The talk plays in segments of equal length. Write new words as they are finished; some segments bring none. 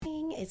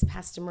It's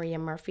Pastor Maria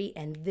Murphy,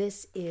 and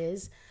this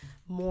is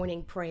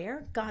Morning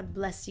Prayer. God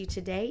bless you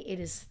today. It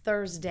is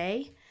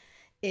Thursday.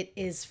 It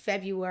is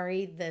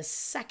February the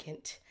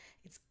 2nd.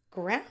 It's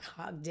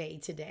Groundhog Day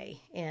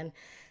today, and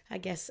I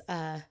guess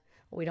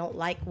we don't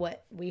like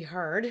what we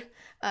heard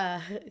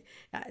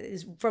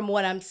from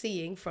what I'm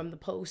seeing from the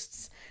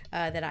posts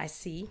that I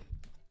see.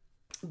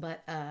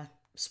 But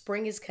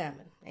spring is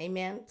coming.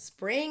 Amen.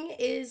 Spring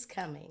is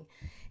coming,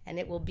 and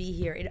it will be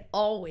here. It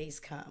always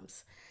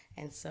comes.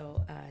 And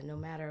so no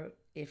matter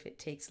if it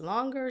takes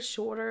longer,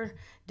 shorter,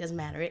 doesn't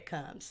matter, it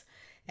comes.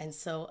 And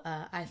so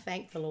I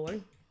thank the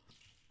Lord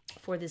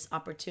for this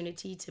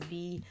opportunity to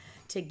be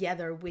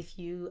together with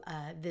you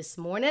this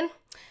morning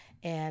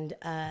and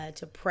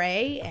to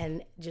pray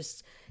and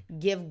just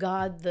give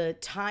God the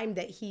time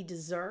that he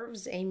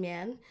deserves.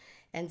 Amen.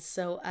 And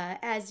so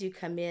as you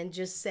come in,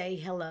 just say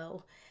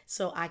hello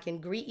so I can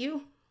greet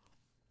you,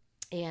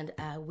 and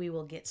we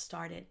will get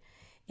started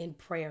in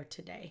prayer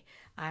today.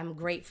 I'm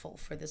grateful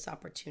for this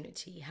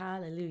opportunity.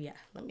 Hallelujah.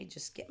 Let me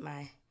just get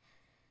my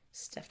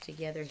stuff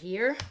together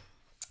here.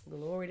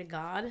 Glory to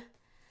God.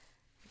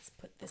 Let's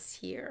put this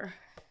here.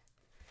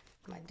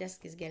 My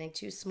desk is getting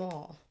too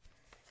small.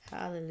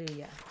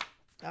 Hallelujah.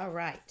 All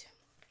right.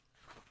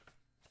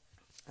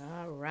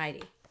 All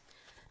righty.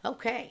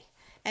 Okay.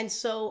 And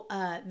so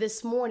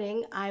this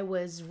morning I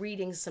was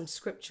reading some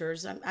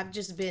scriptures. I've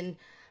just been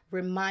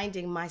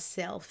reminding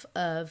myself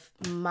of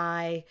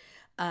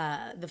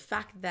the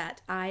fact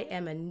that I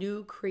am a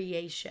new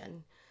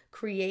creation,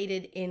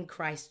 created in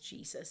Christ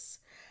Jesus.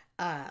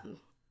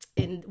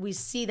 And we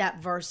see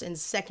that verse in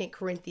 2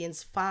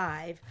 Corinthians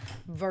 5,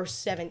 verse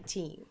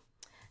 17.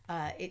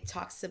 It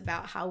talks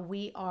about how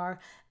we are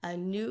a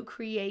new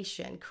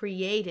creation,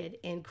 created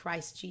in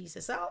Christ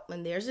Jesus. Oh,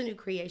 and there's a new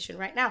creation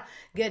right now.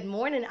 Good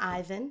morning,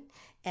 Ivan,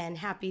 and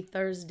happy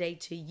Thursday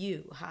to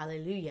you.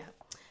 Hallelujah.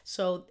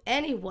 So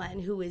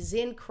anyone who is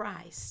in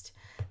Christ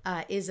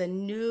is a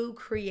new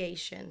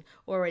creation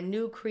or a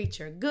new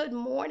creature. Good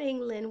morning,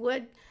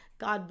 Linwood.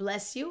 God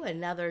bless you.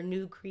 Another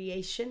new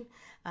creation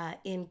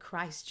in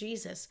Christ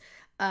Jesus.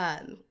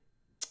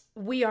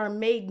 We are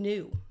made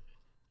new.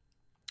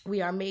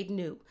 We are made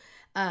new.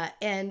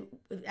 And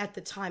at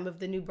the time of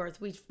the new birth,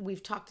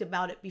 we've talked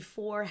about it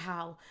before,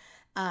 how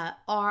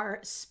our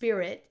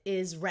spirit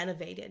is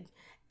renovated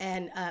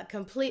and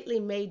completely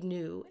made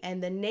new,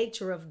 and the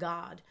nature of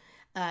God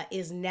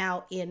is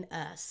now in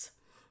us.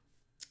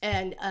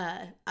 And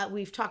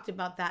we've talked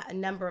about that a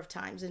number of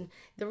times. And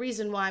the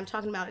reason why I'm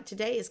talking about it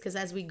today is because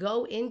as we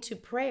go into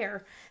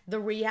prayer, the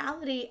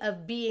reality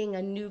of being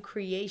a new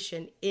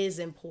creation is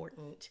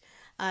important.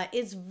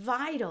 It's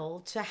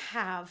vital to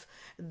have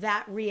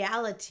that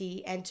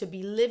reality and to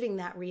be living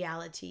that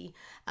reality,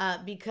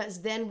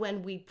 because then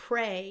when we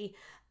pray,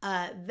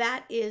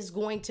 that is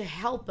going to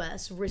help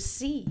us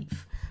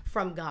receive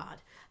from God.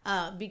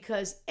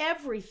 Because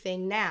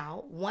everything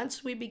now,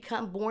 once we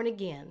become born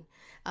again,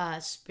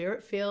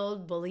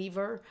 spirit-filled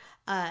believer,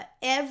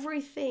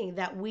 everything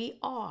that we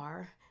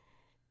are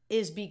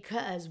is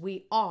because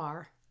we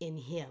are in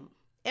him.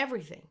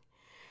 Everything.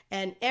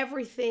 And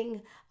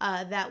everything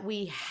that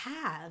we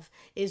have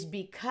is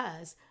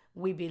because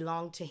we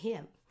belong to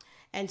him.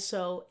 And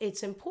so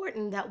it's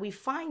important that we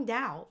find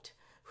out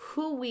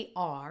who we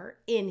are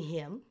in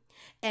him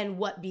and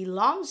what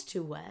belongs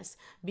to us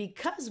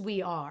because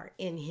we are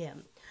in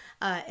him.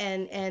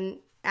 And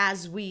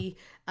as we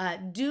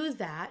do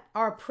that,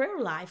 our prayer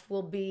life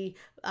will be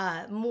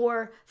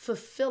more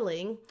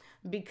fulfilling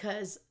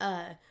because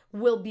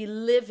we'll be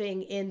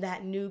living in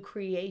that new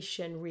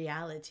creation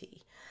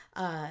reality.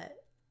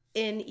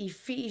 In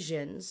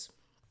Ephesians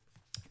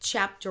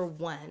chapter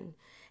 1,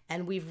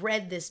 and we've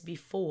read this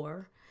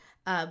before,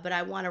 but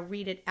I want to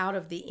read it out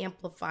of the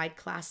Amplified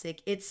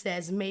Classic. It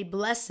says, "May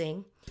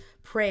blessing,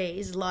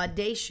 praise,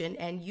 laudation,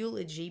 and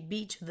eulogy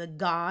be to the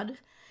God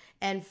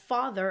and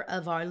Father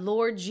of our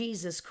Lord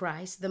Jesus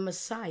Christ, the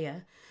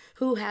Messiah,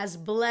 who has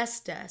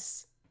blessed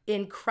us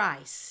in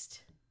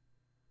Christ,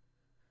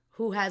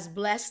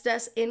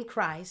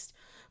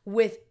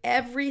 with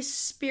every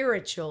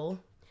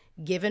spiritual,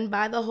 given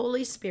by the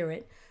Holy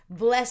Spirit,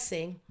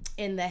 blessing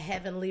in the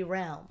heavenly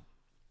realm."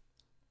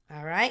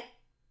 All right.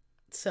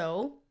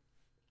 So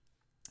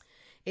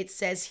it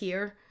says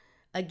here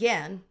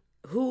again,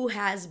 who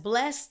has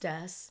blessed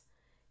us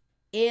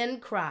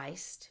in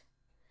Christ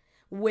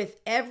with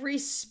every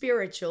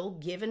spiritual,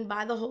 given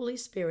by the Holy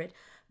Spirit,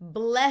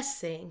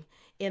 blessing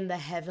in the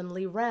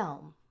heavenly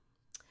realm.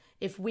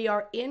 If we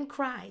are in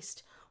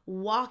Christ,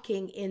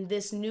 walking in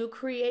this new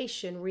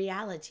creation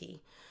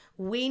reality,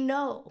 we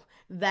know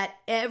that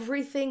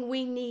everything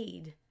we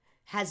need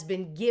has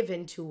been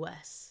given to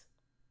us,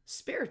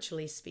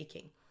 spiritually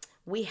speaking.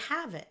 We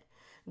have it.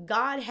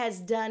 God has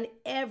done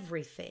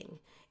everything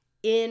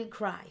in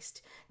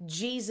Christ.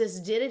 Jesus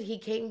did it. He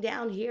came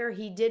down here.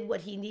 He did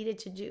what he needed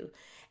to do,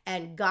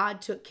 and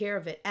God took care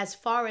of it. As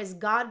far as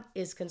God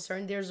is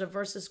concerned, there's a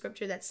verse of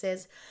scripture that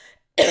says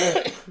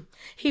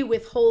he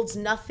withholds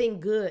nothing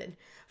good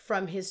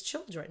from his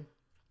children.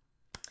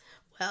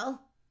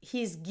 Well,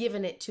 he's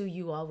given it to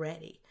you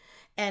already.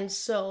 And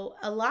so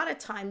a lot of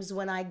times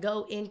when I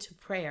go into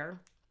prayer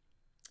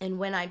and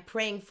when I'm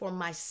praying for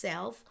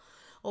myself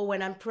or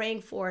when I'm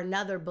praying for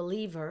another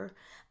believer,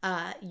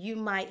 you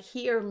might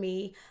hear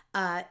me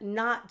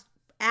not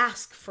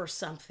ask for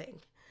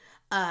something.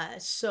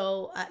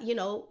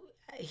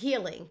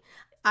 Healing.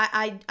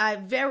 I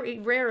very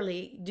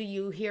rarely do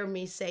you hear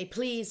me say,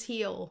 please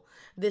heal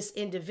this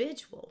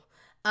individual.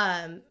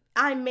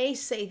 I may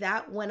say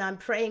that when I'm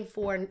praying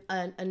for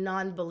a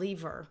non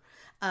believer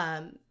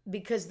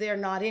because they're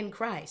not in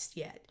Christ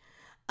yet.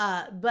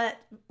 But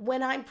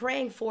when I'm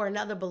praying for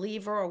another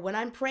believer or when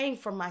I'm praying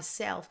for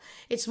myself,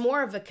 it's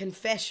more of a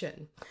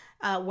confession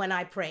when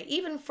I pray,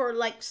 even for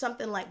like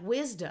something like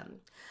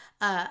wisdom.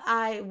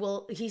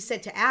 He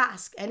said to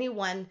ask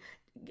anyone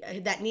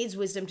that needs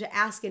wisdom to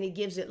ask, and he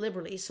gives it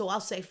liberally. So I'll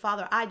say,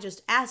 Father, I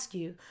just ask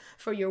you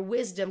for your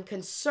wisdom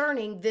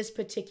concerning this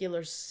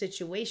particular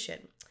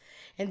situation.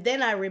 And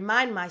then I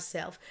remind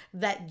myself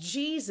that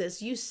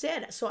Jesus, you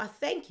said, so I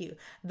thank you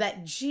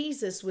that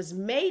Jesus was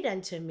made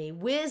unto me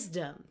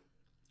wisdom.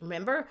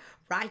 Remember,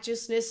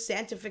 righteousness,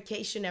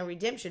 sanctification, and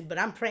redemption. But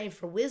I'm praying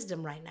for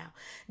wisdom right now.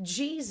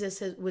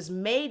 Jesus was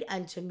made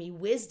unto me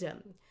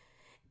wisdom.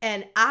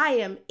 And I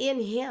am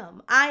in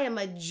him. I am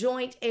a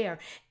joint heir.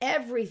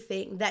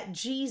 Everything that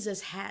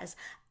Jesus has,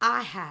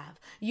 I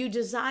have. You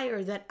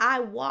desire that I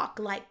walk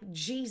like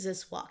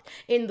Jesus walked,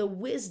 in the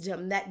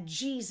wisdom that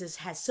Jesus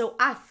has. So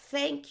I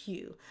thank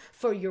you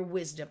for your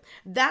wisdom.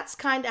 That's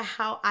kind of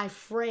how I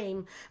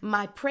frame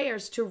my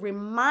prayers, to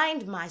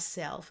remind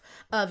myself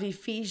of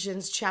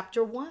Ephesians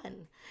chapter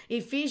 1.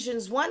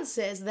 Ephesians 1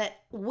 says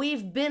that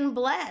we've been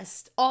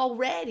blessed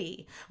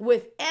already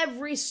with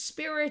every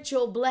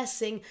spiritual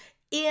blessing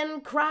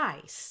in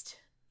Christ.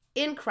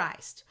 In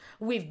Christ,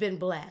 we've been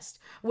blessed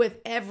with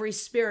every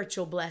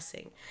spiritual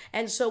blessing.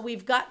 And so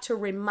we've got to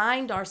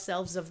remind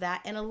ourselves of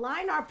that and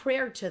align our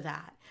prayer to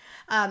that.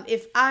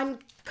 If I'm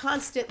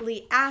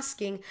constantly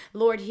asking,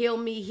 Lord, heal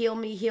me, heal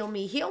me, heal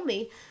me, heal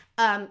me,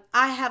 I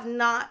have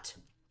not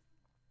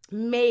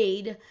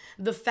made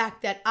the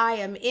fact that I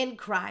am in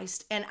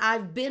Christ and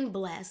I've been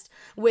blessed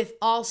with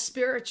all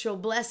spiritual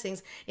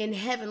blessings in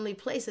heavenly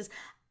places.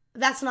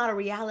 That's not a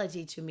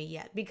reality to me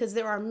yet, because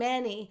there are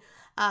many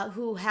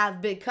who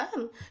have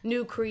become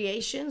new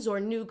creations or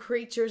new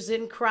creatures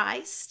in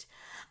Christ,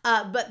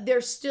 but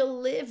they're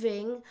still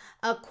living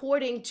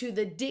according to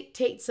the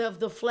dictates of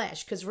the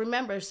flesh. Because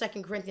remember,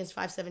 2 Corinthians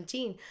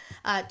 5:17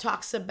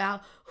 talks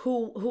about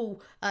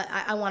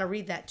I want to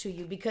read that to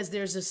you, because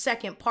there's a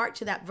second part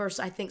to that verse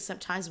I think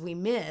sometimes we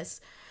miss.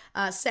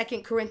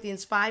 2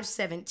 Corinthians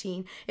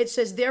 5:17, it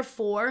says,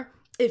 therefore,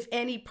 if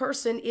any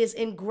person is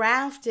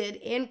engrafted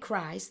in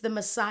Christ, the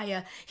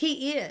Messiah,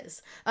 he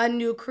is a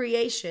new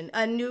creation,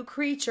 a new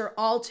creature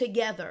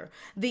altogether.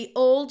 The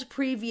old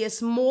previous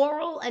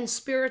moral and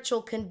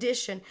spiritual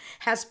condition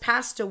has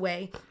passed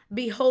away.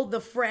 Behold,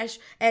 the fresh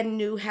and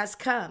new has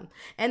come.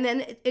 And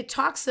then it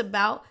talks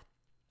about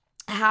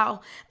how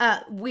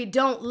we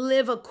don't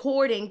live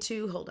according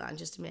to, hold on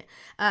just a minute,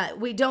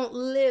 we don't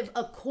live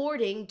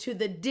according to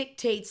the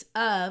dictates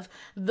of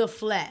the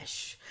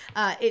flesh.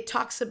 It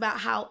talks about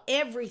how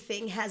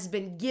everything has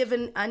been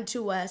given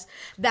unto us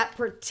that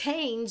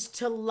pertains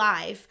to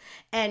life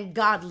and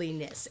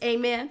godliness.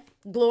 Amen.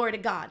 Glory to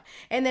God.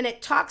 And then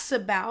it talks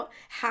about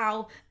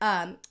how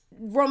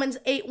Romans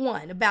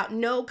 8:1, about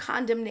no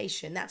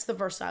condemnation. That's the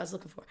verse I was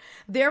looking for.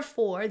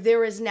 Therefore,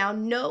 there is now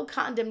no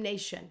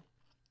condemnation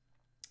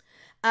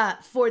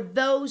for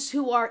those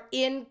who are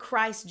in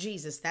Christ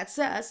Jesus. That's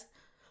us,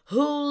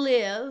 who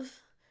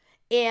live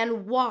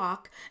and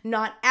walk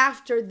not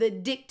after the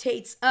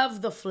dictates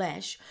of the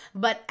flesh,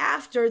 but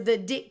after the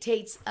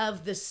dictates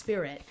of the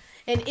Spirit.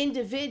 An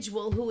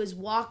individual who is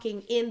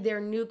walking in their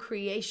new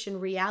creation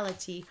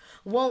reality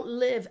won't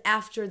live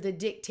after the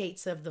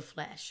dictates of the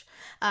flesh.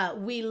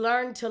 We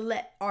learn to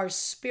let our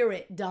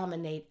spirit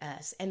dominate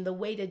us. And the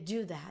way to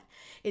do that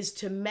is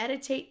to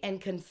meditate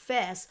and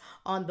confess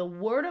on the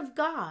Word of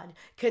God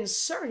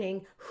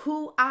concerning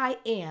who I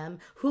am,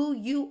 who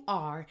you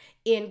are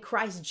in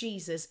Christ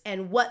Jesus,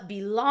 and what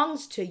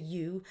belongs to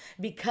you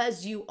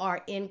because you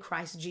are in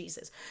Christ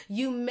Jesus.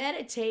 You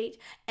meditate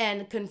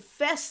and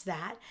confess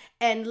that,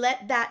 and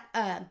let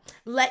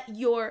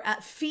your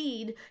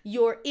feed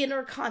your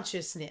inner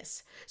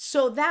consciousness.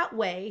 So that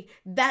way,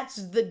 that's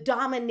the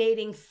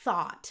dominating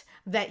thought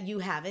that you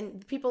have.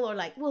 And people are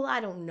like, well, I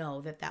don't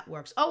know that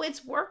works. Oh,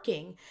 it's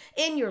working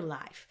in your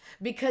life,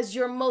 because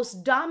your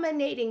most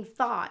dominating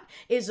thought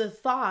is a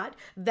thought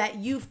that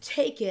you've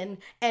taken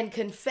and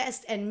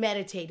confessed and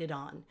meditated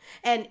on.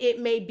 And it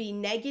may be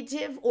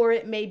negative or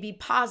it may be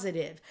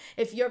positive.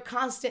 If you're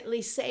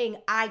constantly saying,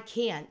 I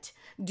can't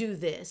do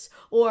this,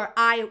 or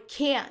I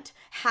can't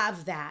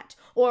have that,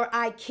 or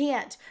I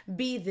can't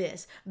be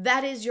this,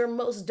 that is your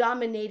most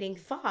dominating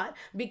thought,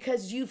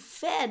 because you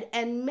fed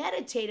and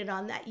meditated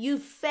on that. You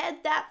fed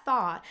that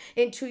thought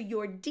into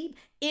your deep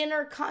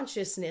inner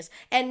consciousness,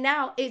 and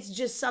now it's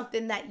just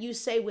something that you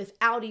say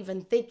without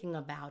even thinking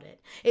about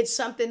it. It's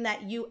something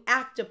that you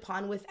act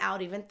upon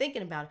without even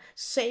thinking about it.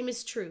 Same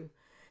is true.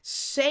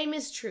 Same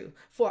is true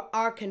for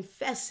our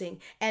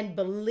confessing and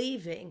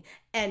believing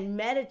and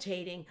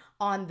meditating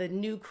on the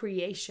new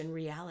creation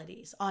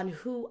realities, on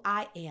who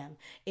I am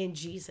in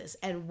Jesus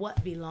and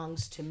what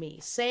belongs to me.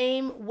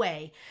 Same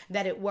way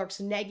that it works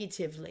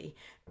negatively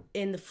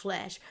in the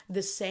flesh,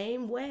 the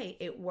same way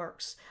it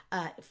works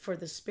for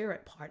the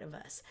spirit part of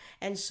us.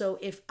 And so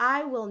if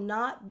I will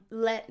not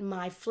let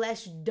my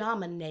flesh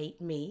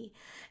dominate me,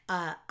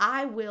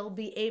 I will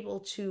be able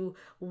to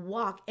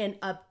walk and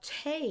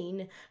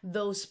obtain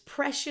those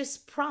precious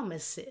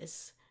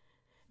promises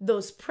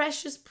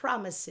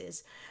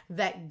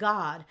that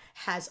God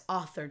has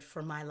authored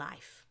for my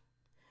life.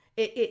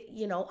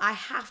 I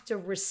have to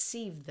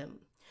receive them.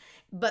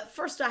 But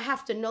first I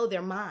have to know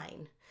they're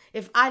mine.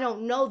 If I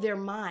don't know they're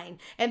mine,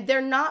 and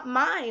they're not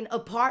mine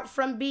apart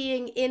from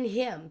being in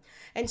him.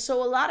 And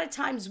so a lot of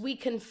times we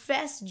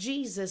confess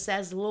Jesus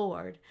as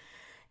Lord,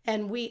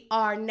 and we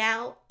are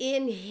now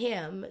in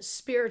him,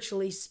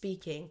 spiritually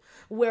speaking.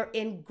 We're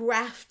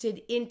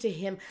engrafted into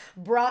him,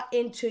 brought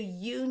into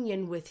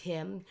union with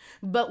him,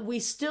 but we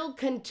still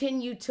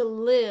continue to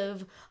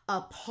live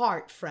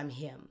apart from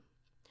him.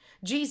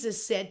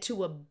 Jesus said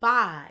to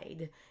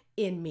abide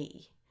in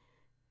me.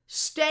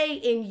 Stay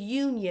in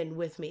union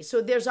with me. So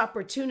there's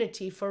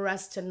opportunity for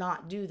us to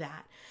not do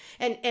that.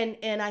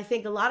 And I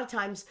think a lot of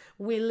times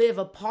we live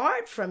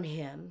apart from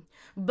him,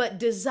 but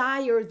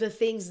desire the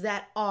things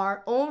that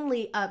are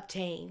only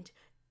obtained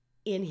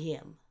in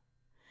him.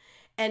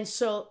 And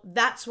so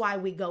that's why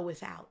we go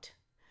without.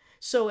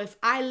 So if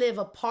I live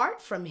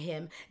apart from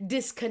him,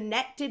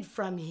 disconnected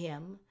from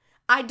him,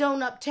 I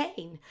don't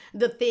obtain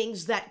the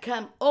things that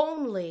come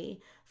only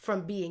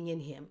from being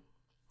in him.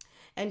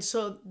 And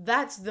so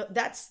that's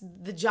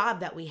the job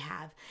that we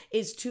have,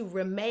 is to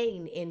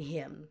remain in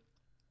him.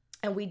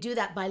 And we do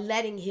that by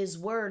letting his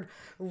word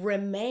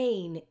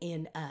remain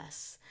in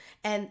us.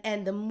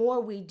 And the more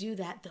we do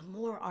that, the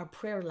more our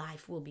prayer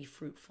life will be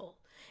fruitful.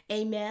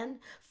 Amen.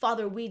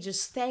 Father, we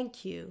just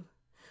thank you.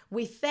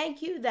 We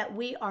thank you that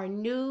we are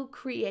new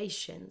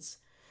creations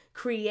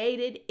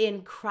created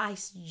in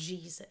Christ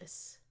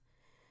Jesus.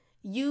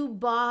 You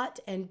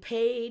bought and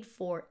paid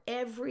for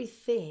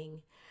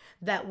everything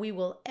that we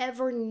will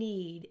ever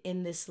need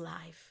in this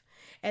life.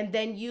 And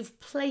then you've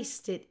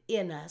placed it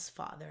in us,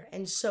 Father.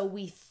 And so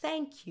we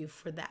thank you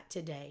for that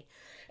today.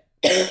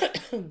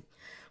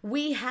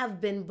 We have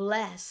been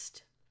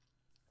blessed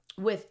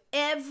with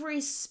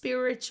every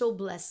spiritual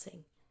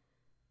blessing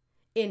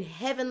in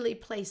heavenly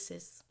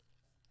places.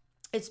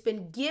 It's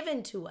been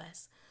given to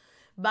us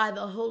by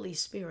the Holy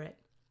Spirit.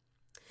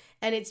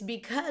 And it's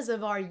because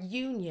of our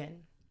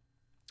union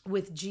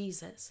with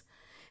Jesus.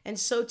 And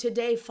so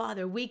today,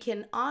 Father, we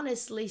can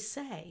honestly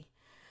say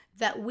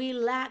that we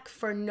lack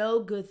for no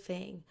good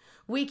thing.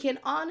 We can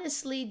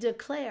honestly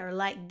declare,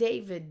 like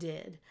David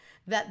did,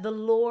 that the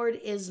Lord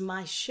is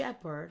my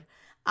shepherd,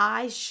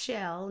 I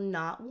shall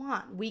not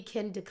want. We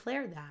can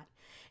declare that.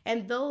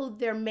 And though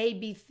there may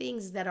be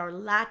things that are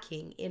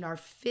lacking in our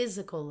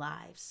physical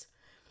lives,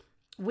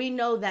 we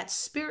know that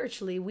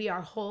spiritually we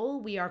are whole,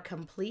 we are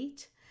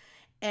complete,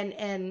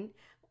 and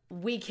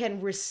we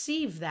can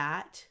receive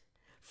that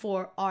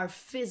for our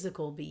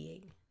physical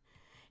being.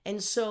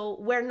 And so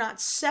we're not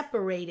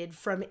separated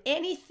from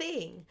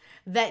anything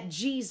that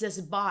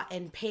Jesus bought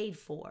and paid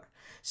for.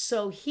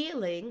 So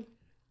healing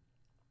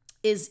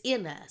is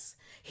in us.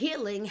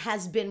 Healing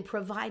has been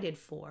provided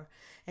for.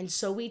 And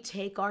so we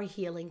take our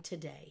healing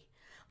today.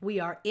 We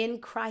are in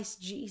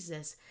Christ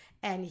Jesus,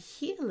 and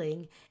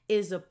healing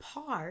is a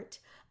part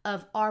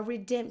of our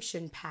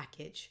redemption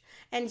package.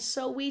 And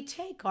so we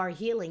take our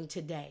healing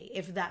today.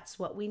 If that's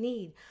what we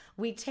need,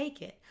 we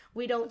take it.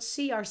 We don't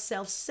see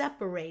ourselves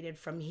separated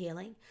from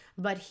healing,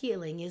 but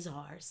healing is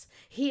ours.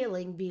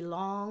 Healing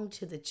belongs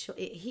to the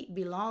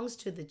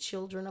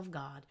children of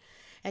God.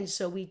 And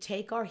so we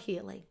take our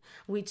healing,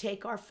 we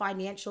take our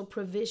financial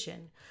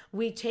provision,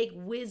 we take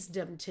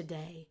wisdom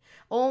today.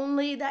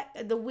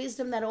 The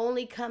wisdom that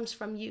only comes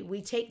from you.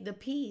 We take the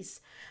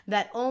peace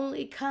that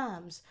only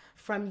comes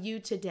from you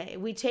today.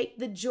 We take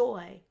the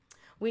joy.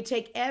 We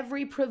take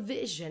every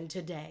provision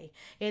today.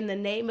 In the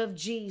name of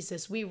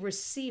Jesus, we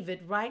receive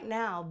it right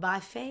now by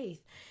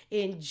faith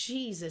in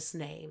Jesus'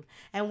 name.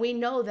 And we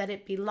know that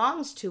it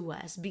belongs to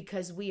us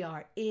because we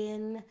are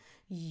in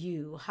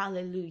you.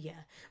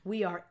 Hallelujah.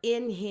 We are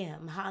in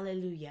him.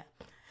 Hallelujah.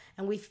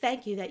 And we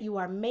thank you that you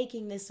are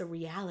making this a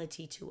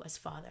reality to us,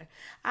 Father.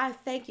 I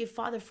thank you,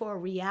 Father, for a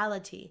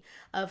reality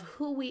of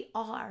who we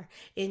are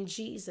in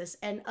Jesus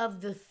and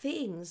of the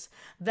things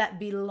that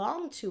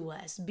belong to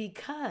us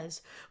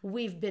because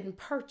we've been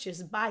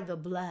purchased by the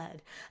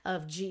blood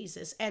of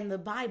Jesus. And the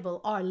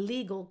Bible, our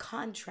legal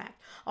contract,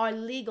 our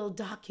legal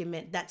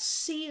document that's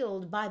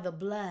sealed by the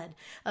blood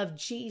of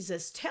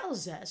Jesus,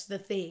 tells us the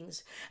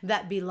things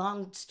that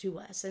belongs to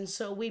us. And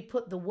so we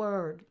put the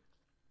word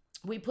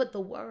We put the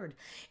word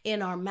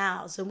in our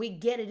mouths and we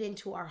get it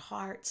into our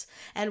hearts,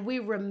 and we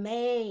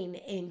remain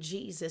in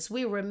Jesus.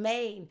 We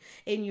remain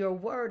in your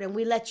word, and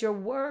we let your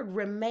word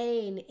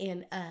remain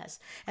in us.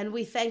 And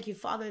we thank you,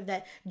 Father,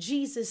 that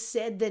Jesus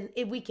said that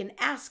if we can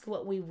ask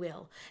what we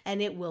will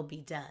and it will be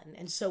done.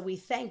 And so we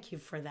thank you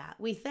for that.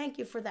 We thank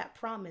you for that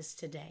promise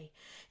today.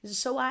 And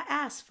so I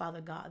ask,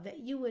 Father God, that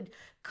you would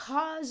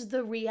cause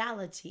the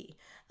reality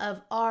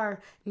of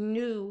our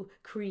new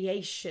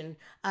creation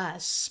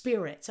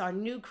spirits, our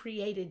new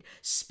created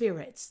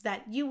spirits,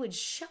 that you would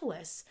show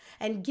us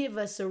and give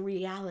us a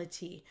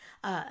reality,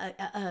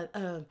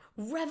 a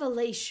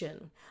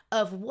revelation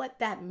of what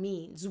that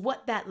means,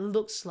 what that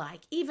looks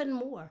like, even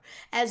more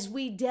as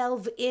we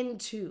delve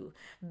into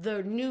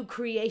the new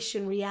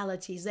creation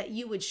realities, that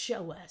you would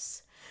show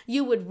us.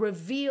 You would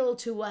reveal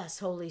to us,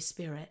 Holy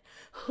Spirit,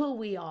 who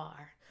we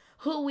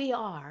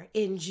are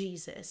in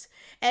Jesus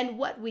and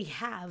what we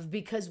have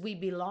because we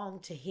belong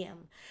to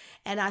him.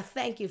 And I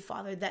thank you,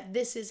 Father, that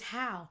this is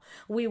how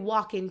we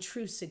walk in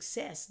true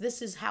success.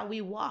 This is how we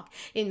walk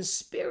in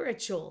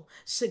spiritual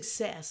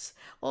success.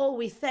 Oh,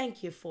 we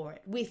thank you for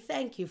it. We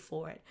thank you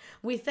for it.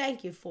 We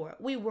thank you for it.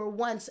 We were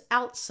once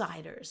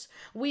outsiders.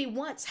 We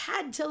once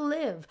had to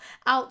live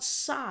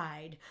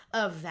outside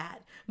of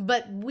that,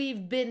 but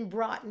we've been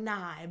brought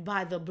nigh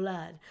by the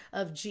blood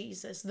of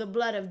Jesus. The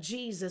blood of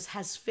Jesus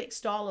has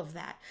fixed all of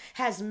that,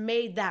 has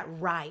made that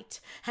right,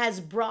 has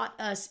brought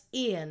us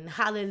in.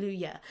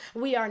 Hallelujah.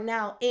 We are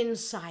now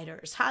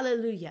insiders.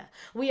 Hallelujah.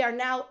 We are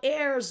now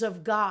heirs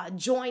of God,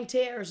 joint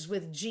heirs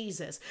with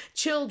Jesus,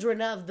 children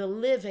of the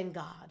living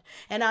God.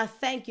 And I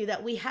thank you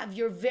that we have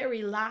your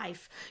very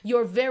life,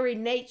 your very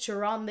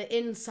nature on the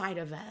inside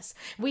of us.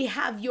 We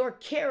have your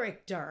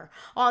character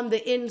on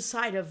the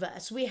inside of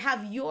us. We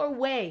have your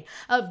way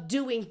of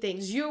doing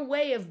things, your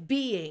way of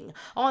being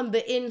on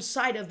the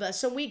inside of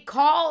us. And we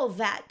call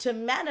that to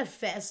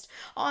manifest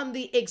on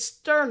the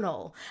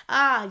external.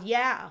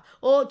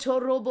 O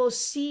torobo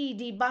si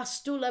di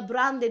bastula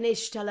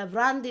brandinishta la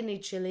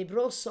brandiniche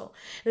lebroso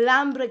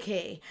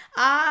lambreke.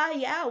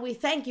 We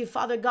thank you,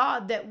 Father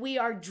God, that we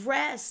are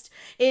dressed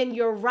in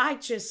your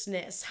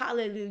righteousness.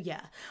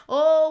 Hallelujah.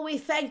 Oh, we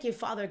thank you,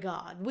 Father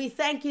God. We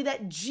thank you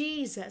that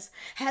Jesus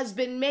has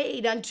been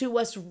made unto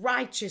us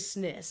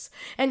righteousness.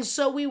 And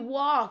so we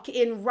walk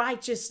in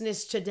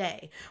righteousness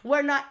today.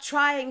 We're not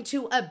trying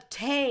to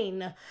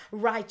obtain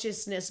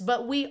righteousness,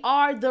 but we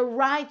are the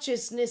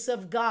righteousness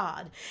of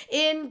God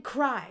in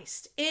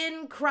Christ,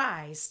 in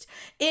Christ,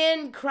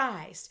 in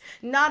Christ,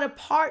 not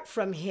apart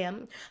from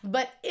him,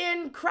 but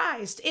in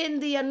Christ, in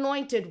the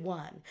anointed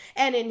one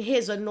and in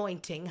his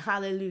anointing.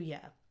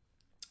 Hallelujah.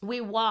 We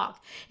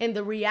walk in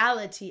the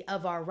reality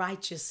of our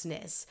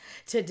righteousness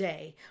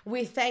today.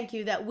 We thank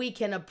you that we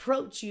can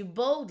approach you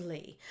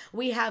boldly.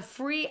 We have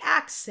free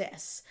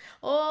access.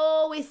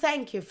 Oh, we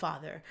thank you,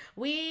 Father.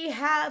 We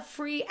have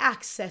free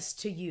access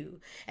to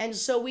you. And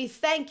so we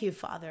thank you,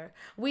 Father.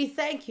 We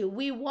thank you.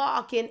 We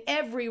walk in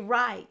every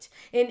right,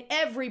 in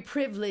every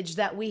privilege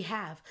that we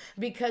have,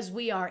 because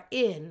we are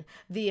in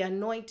the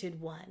anointed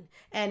one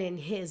and in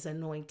his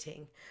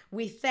anointing.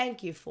 We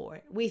thank you for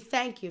it. We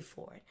thank you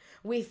for it.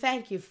 We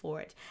thank you for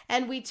it.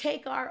 And we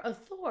take our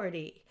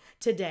authority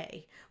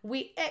today.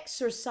 We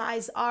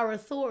exercise our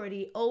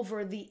authority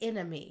over the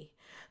enemy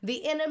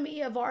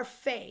of our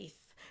faith,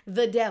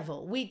 the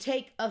devil. We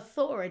take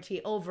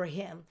authority over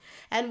him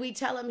and we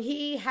tell him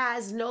he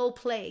has no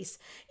place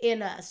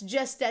in us.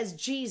 Just as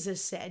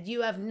Jesus said,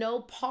 you have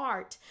no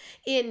part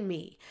in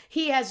me.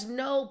 He has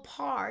no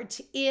part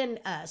in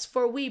us,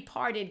 for we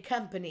parted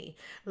company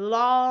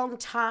long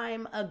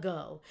time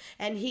ago,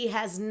 and he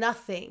has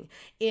nothing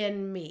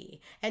in me.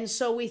 And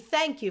so we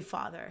thank you,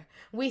 Father.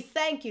 We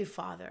thank you,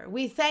 Father.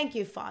 We thank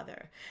you,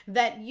 Father,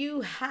 that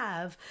you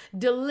have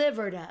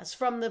delivered us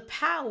from the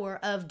power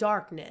of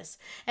darkness,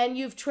 and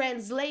you've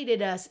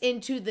translated us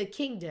into the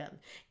kingdom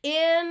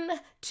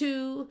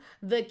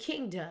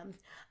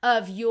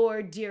of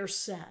your dear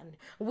Son.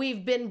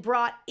 We've been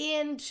brought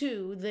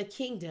into the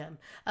kingdom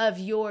of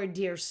your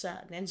dear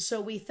Son. And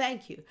so we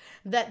thank you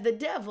that the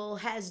devil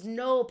has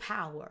no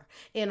power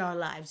in our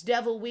lives.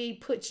 Devil, we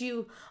put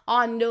you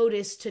on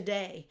notice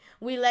today.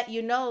 We let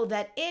you know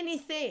that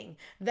anything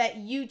that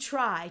you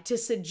try to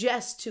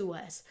suggest to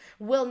us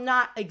will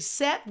not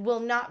accept,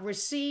 will not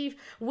receive,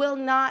 will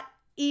not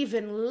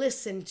even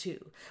listen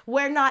to.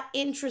 We're not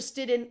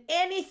interested in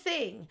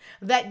anything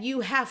that you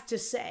have to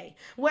say.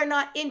 We're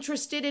not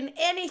interested in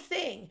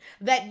anything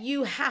that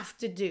you have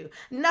to do.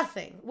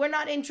 Nothing. We're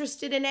not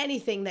interested in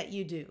anything that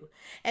you do.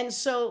 And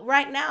so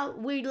right now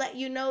we let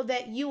you know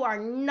that you are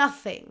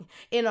nothing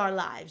in our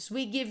lives.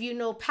 We give you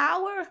no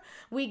power.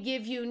 We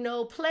give you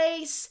no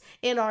place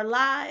in our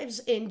lives.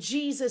 In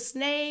Jesus'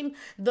 name,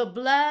 the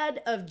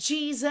blood of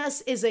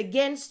Jesus is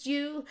against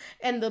you,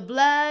 and the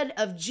blood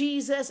of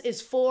Jesus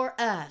is for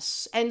us.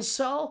 us. And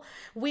so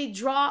we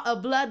draw a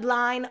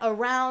bloodline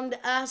around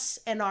us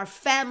and our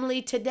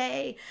family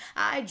today.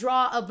 I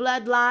draw a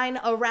bloodline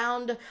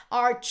around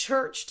our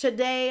church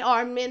today,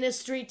 our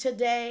ministry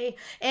today,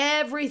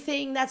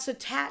 everything that's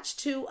attached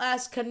to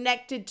us,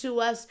 connected to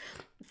us,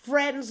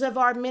 friends of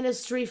our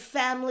ministry,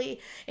 family.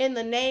 In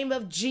the name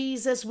of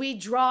Jesus, we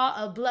draw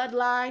a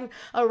bloodline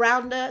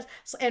around us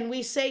and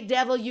we say,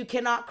 devil, you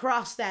cannot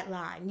cross that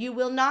line. You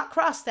will not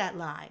cross that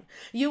line.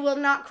 You will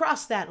not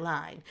cross that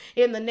line.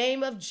 In the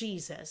name of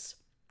Jesus.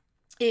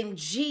 In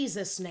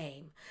Jesus'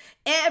 name,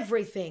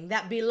 everything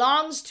that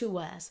belongs to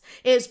us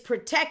is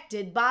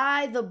protected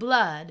by the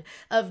blood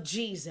of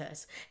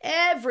Jesus.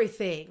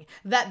 Everything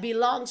that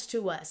belongs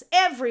to us,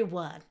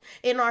 everyone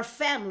in our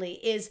family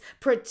is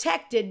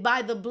protected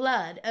by the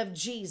blood of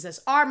Jesus.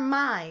 Our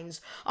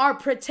minds are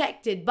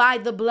protected by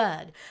the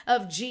blood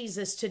of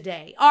Jesus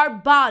today. Our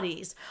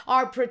bodies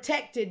are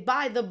protected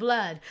by the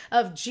blood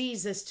of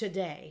Jesus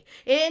today.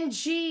 In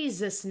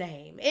Jesus'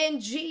 name, in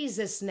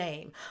Jesus'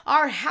 name,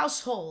 our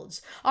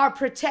households are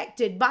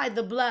protected by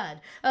the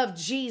blood of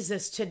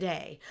Jesus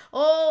today.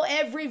 Oh,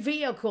 every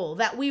vehicle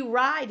that we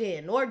ride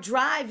in or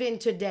drive in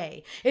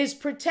today is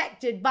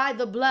protected by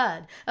the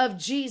blood of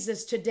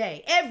Jesus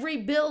today. Every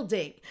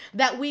building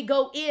that we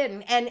go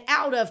in and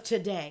out of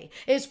today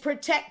is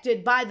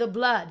protected by the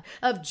blood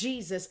of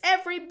Jesus.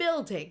 Every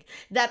building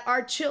that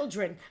our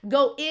children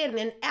go in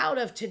and out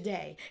of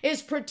today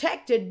is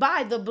protected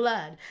by the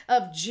blood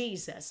of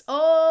Jesus.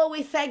 Oh,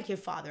 we thank you,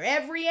 Father.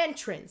 Every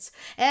entrance,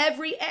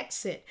 every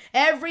exit,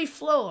 every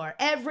floor,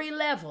 every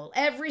level,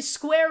 every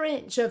square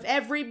inch of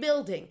every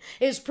building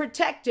is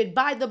protected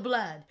by the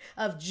blood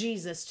of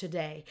Jesus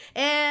today.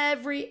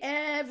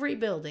 Every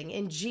building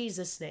in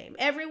Jesus' name.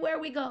 Everywhere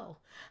we go,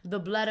 the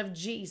blood of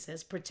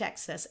Jesus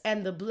protects us,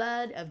 and the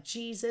blood of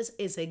Jesus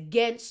is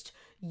against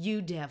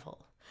you,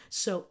 devil.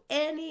 So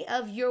any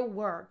of your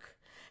work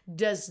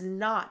does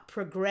not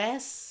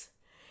progress,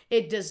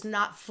 it does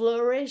not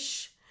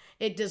flourish,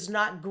 it does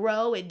not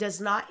grow, it does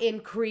not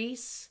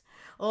increase.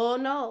 Oh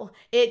no,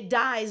 it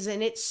dies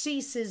and it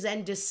ceases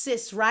and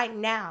desists right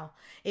now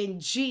in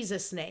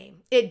Jesus'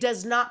 name. It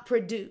does not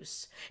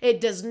produce. It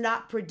does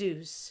not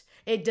produce.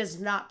 It does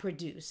not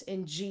produce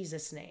in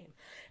Jesus' name.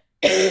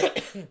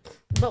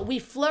 But we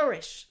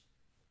flourish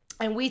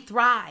and we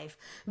thrive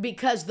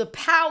because the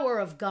power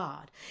of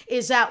God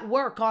is at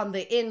work on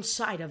the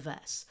inside of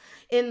us.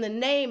 In the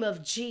name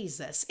of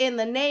Jesus, in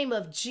the name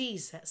of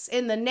Jesus,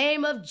 in the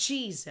name of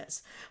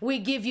Jesus, we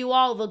give you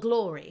all the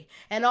glory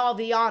and all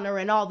the honor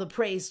and all the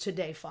praise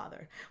today,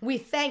 Father. We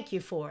thank you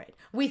for it.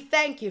 We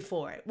thank you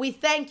for it. We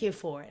thank you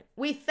for it.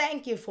 We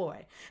thank you for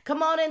it.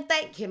 Come on and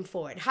thank him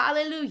for it.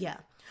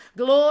 Hallelujah.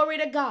 Glory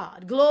to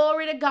God.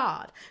 Glory to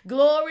God.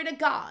 Glory to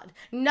God.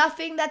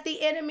 Nothing that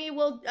the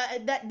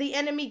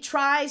enemy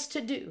tries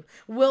to do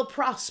will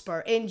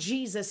prosper in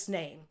Jesus'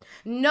 name.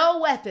 No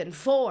weapon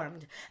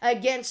formed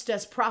against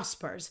us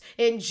prospers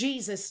in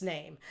Jesus'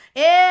 name.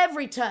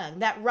 Every tongue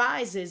that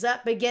rises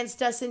up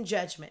against us in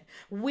judgment,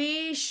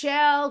 we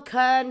shall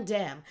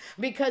condemn,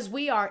 because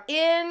we are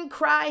in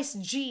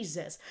Christ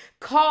Jesus,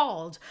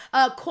 called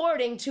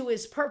according to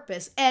his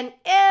purpose, and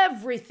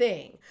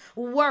everything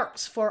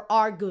works for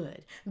our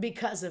good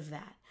because of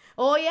that.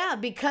 Oh yeah,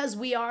 because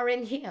we are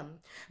in him.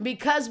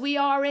 Because we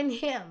are in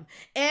him,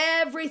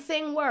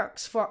 everything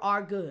works for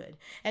our good.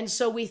 And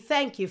so we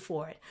thank you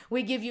for it.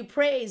 We give you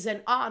praise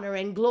and honor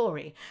and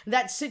glory.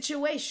 That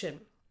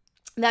situation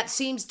that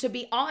seems to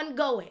be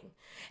ongoing,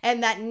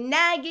 and that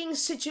nagging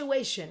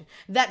situation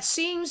that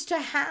seems to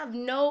have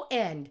no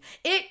end,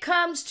 it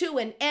comes to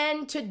an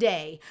end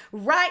today,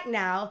 right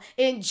now,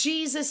 in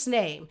Jesus'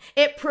 name.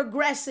 It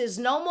progresses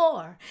no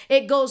more.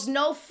 It goes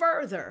no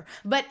further,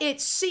 but it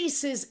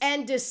ceases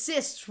and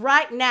desists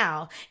right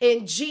now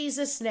in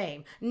Jesus'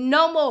 name.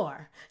 No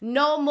more.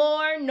 No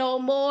more, no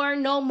more,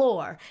 no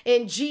more.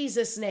 In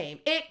Jesus' name.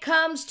 It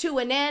comes to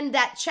an end.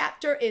 That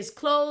chapter is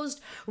closed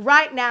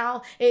right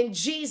now in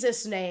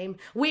Jesus' name.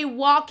 We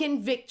walk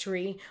in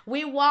victory.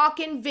 We walk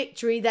in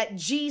victory that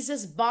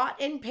Jesus bought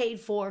and paid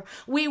for.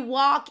 We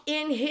walk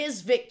in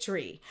his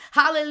victory.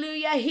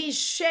 Hallelujah. He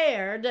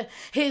shared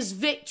his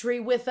victory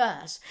with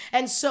us.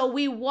 And so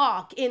we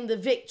walk in the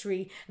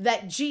victory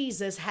that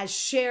Jesus has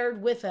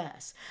shared with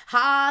us.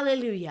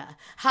 Hallelujah.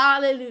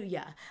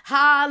 Hallelujah.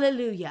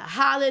 Hallelujah.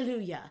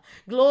 Hallelujah.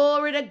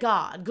 Glory to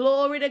God.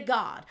 Glory to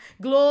God.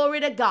 Glory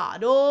to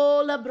God.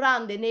 Oh,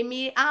 labrande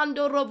nemi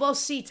ando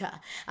robosita.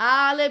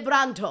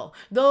 Alebranto.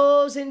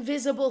 Those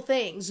invisible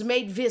things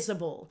made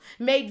visible,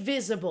 made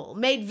visible,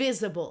 made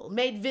visible,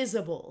 made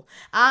visible.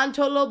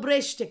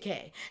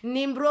 Antolobreshteke,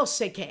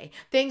 nimbroseke.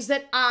 Things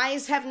that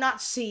eyes have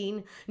not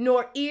seen,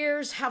 nor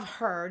ears have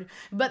heard,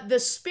 but the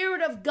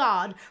Spirit of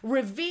God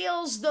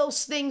reveals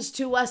those things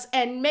to us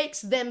and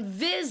makes them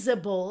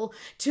visible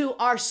to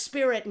our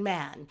spirit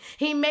man.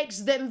 He makes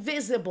them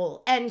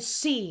visible and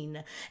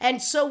seen.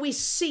 And so we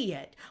see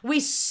it. We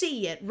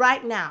see it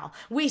right now.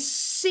 We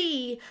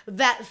see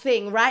that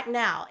thing right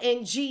now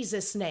in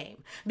Jesus'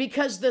 name,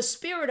 because the the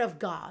Spirit of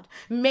God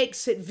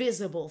makes it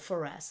visible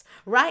for us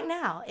right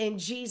now, in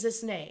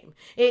Jesus' name,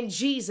 in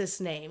Jesus'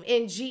 name,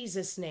 in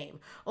Jesus' name.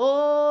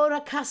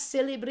 Ora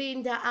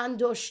castellibrinda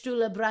ando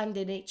stula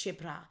brande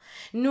necipra.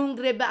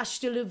 Nungre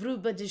bastule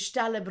vruba de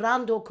stale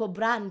brando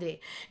cobrande.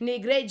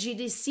 Negregi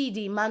di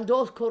sidi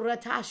mandor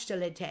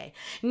coratastelete.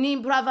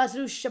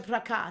 Nimbravazusha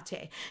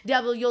prakate.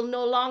 Devil, you'll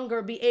no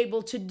longer be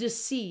able to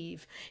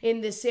deceive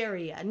in this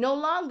area. No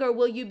longer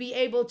will you be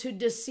able to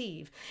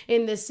deceive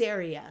in this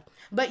area.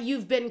 But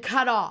you've been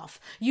cut off.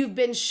 You've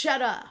been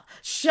shut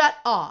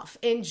off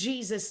in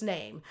Jesus'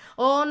 name.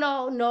 Oh,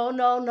 no, no,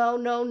 no, no,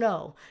 no,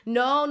 no.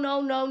 No, no,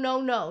 no,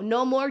 no, no.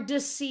 No more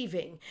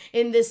deceiving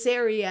in this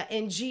area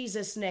in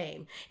Jesus'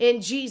 name.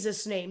 In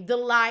Jesus' name. The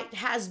light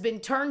has been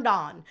turned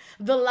on.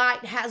 The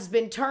light has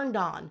been turned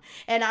on.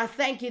 And I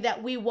thank you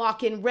that we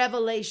walk in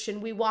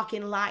revelation. We walk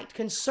in light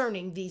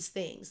concerning these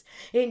things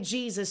in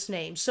Jesus'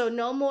 name. So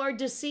no more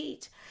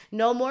deceit.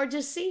 No more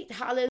deceit.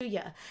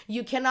 Hallelujah.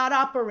 You cannot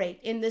operate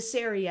in this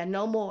area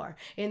no more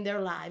in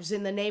their lives.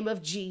 In the name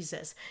of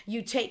Jesus,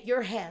 you take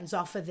your hands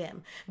off of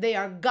them. They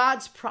are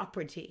God's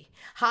property.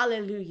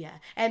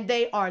 Hallelujah. And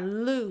they are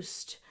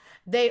loosed.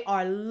 They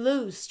are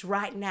loosed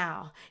right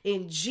now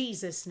in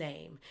Jesus'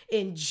 name.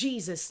 In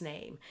Jesus'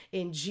 name.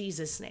 In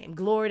Jesus' name.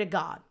 Glory to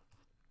God.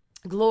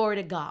 Glory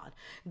to God.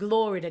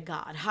 Glory to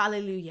God.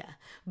 Hallelujah.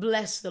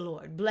 Bless the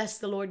Lord. Bless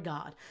the Lord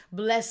God.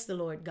 Bless the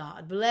Lord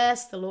God.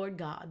 Bless the Lord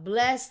God.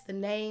 Bless the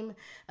name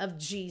of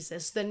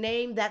Jesus, the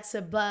name that's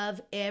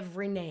above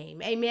every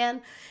name.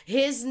 Amen.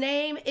 His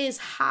name is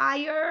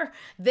higher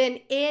than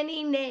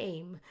any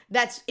name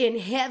that's in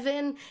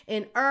heaven,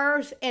 in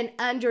earth, and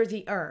under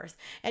the earth.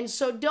 And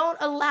so don't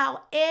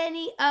allow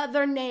any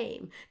other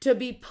name to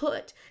be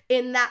put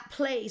in that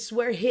place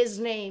where his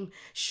name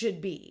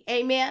should be.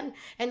 Amen.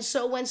 And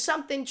so when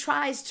something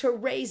tries to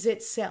raise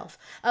itself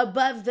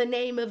above the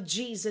name of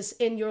Jesus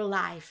in your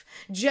life,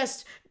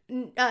 just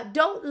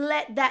don't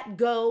let that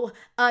go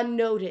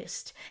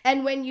unnoticed.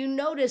 And when you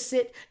notice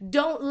it,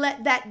 don't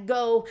let that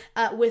go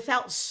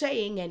without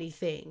saying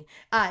anything.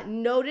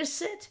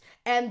 Notice it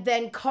and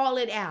then call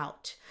it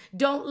out.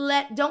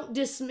 Don't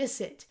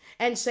dismiss it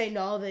and say,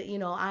 no, that,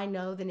 I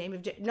know the name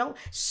of Jesus. No,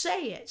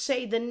 say it.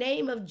 Say the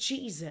name of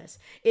Jesus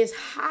is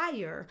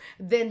higher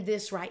than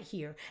this right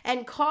here,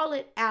 and call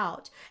it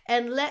out,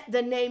 and let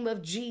the name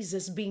of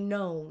Jesus be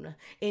known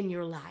in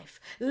your life.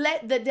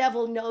 Let the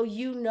devil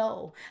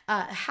know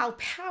how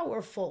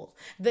powerful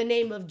the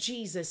name of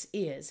Jesus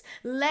is.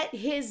 Let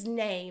his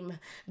name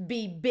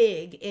be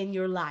big in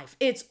your life.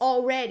 It's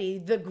already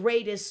the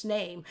greatest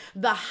name,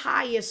 the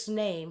highest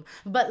name,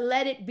 but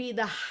let it be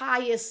the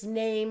highest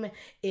name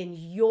in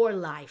your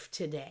life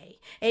today.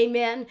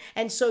 Amen.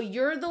 And so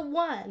you're the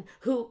one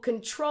who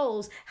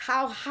controls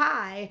how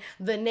high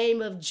the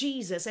name of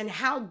Jesus and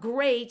how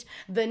great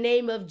the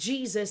name of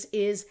Jesus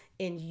is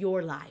in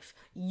your life.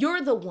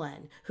 You're the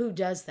one who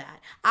does that.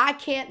 I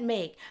can't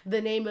make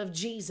the name of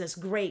Jesus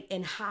great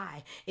and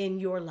high in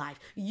your life.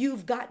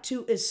 You've got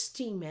to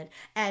esteem it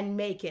and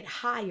make it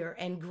higher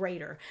and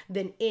greater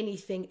than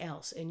anything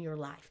else in your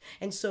life.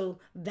 And so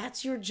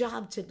that's your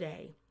job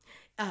today.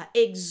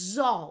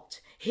 Exalt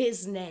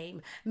his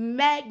name,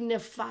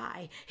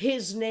 magnify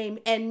his name,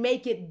 and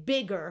make it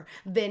bigger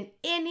than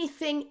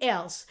anything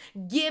else.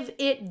 Give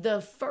it the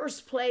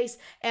first place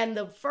and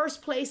the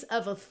first place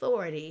of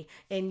authority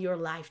in your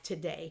life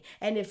today.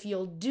 And if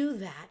you'll do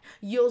that,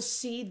 you'll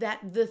see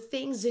that the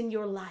things in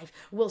your life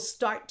will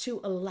start to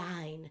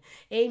align,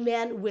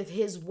 amen, with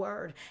his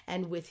word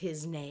and with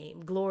his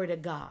name. Glory to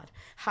God.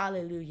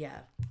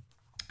 Hallelujah.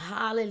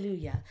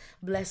 Hallelujah.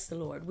 Bless the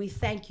Lord. We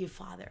thank you,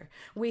 Father.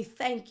 We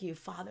thank you,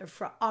 Father,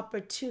 for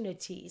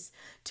opportunities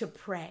to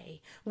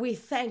pray. We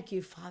thank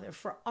you, Father,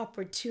 for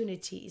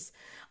opportunities,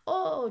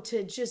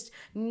 to just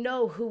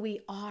know who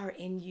we are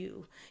in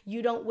you.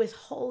 You don't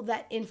withhold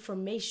that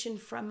information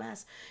from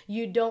us.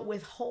 You don't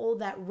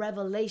withhold that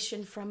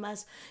revelation from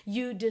us.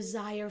 You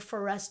desire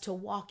for us to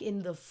walk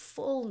in the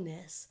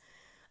fullness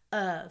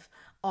of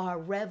our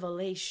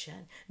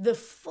revelation, the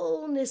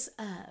fullness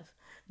of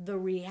the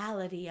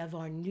reality of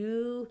our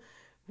new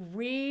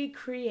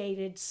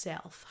recreated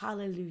self.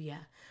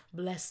 Hallelujah.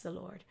 Bless the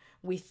Lord.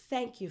 We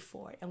thank you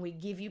for it and we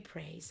give you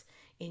praise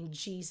in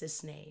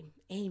Jesus' name.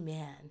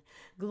 Amen.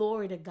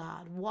 Glory to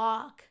God.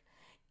 Walk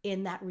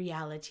in that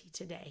reality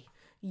today.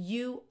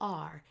 You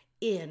are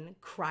in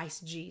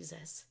Christ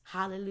Jesus.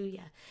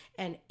 Hallelujah.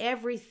 And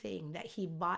everything that he bought